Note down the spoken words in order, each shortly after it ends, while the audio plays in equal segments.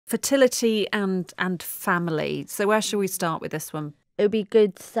fertility and family. So where shall we start with this one? It would be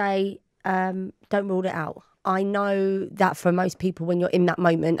good to say, don't rule it out. I know that for most people, when you're in that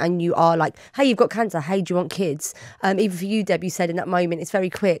moment and you are like, hey, you've got cancer, hey, do you want kids? Even for you, Deb, you said in that moment, it's very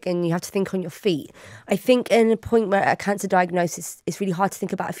quick and you have to think on your feet. I think in a point where a cancer diagnosis, it's really hard to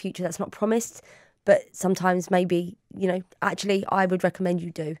think about a future that's not promised. But sometimes maybe, you know, actually, I would recommend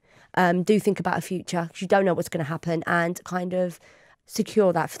you do. Do think about a future because you don't know what's going to happen, and kind of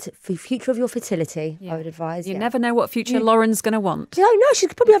secure that for future of your fertility. I would advise. You never know what future Lauren's going to want. No, she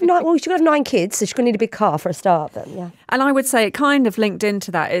could probably have she's going to have 9 kids, so she's going to need a big car for a start. But yeah. And I would say it kind of linked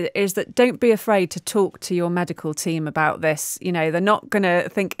into that is that don't be afraid to talk to your medical team about this. You know, they're not going to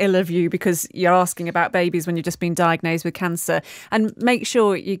think ill of you because you're asking about babies when you've just been diagnosed with cancer. And make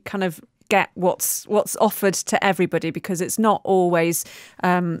sure you kind of get what's offered to everybody, because it's not always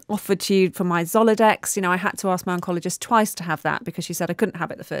offered to you. For my Zoladex, you know, I had to ask my oncologist twice to have that because she said I couldn't have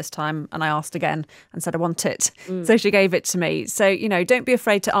it the first time, and I asked again and said I want it. So she gave it to me. So, you know, don't be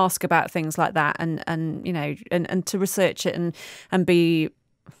afraid to ask about things like that, and you know, and to research it and be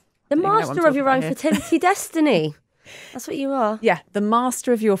the master of your own fertility destiny. That's what you are. Yeah, the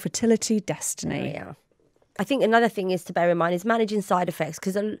master of your fertility destiny. Oh, yeah. I think another thing is to bear in mind is managing side effects,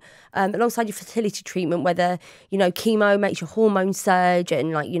 because alongside your fertility treatment, whether, you know, chemo makes your hormones surge,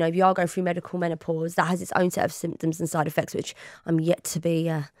 and, like, you know, if you are going through medical menopause, that has its own set of symptoms and side effects, which I'm yet to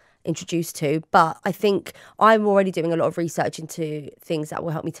be introduced to. But I think I'm already doing a lot of research into things that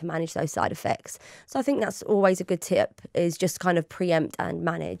will help me to manage those side effects. So I think that's always a good tip, is just kind of preempt and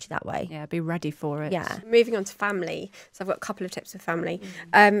manage that way. Yeah, be ready for it. Yeah. Moving on to family. So I've got a couple of tips for family.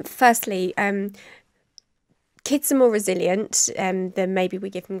 Firstly, kids are more resilient than maybe we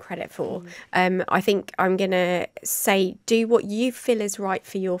give them credit for. I think I'm going to say do what you feel is right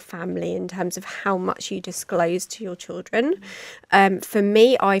for your family in terms of how much you disclose to your children. For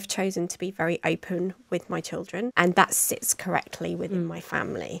me, I've chosen to be very open with my children, and that sits correctly within my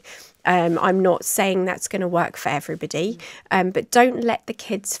family. I'm not saying that's going to work for everybody, but don't let the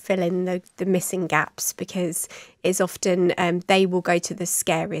kids fill in the missing gaps, because it's often they will go to the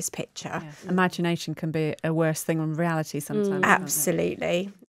scariest picture. Yeah. Imagination can be a worse thing than reality sometimes.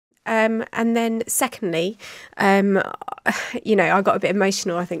 Absolutely. And then secondly, you know, I got a bit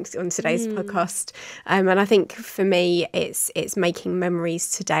emotional, I think, on today's podcast. And I think for me, it's making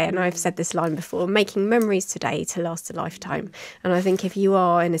memories today. And I've said this line before, making memories today to last a lifetime. And I think if you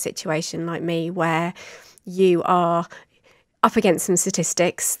are in a situation like me where you are up against some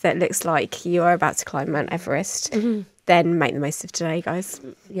statistics that looks like you are about to climb Mount Everest, then make the most of today, guys.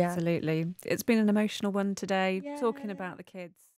 Yeah. Absolutely. It's been an emotional one today, talking about the kids.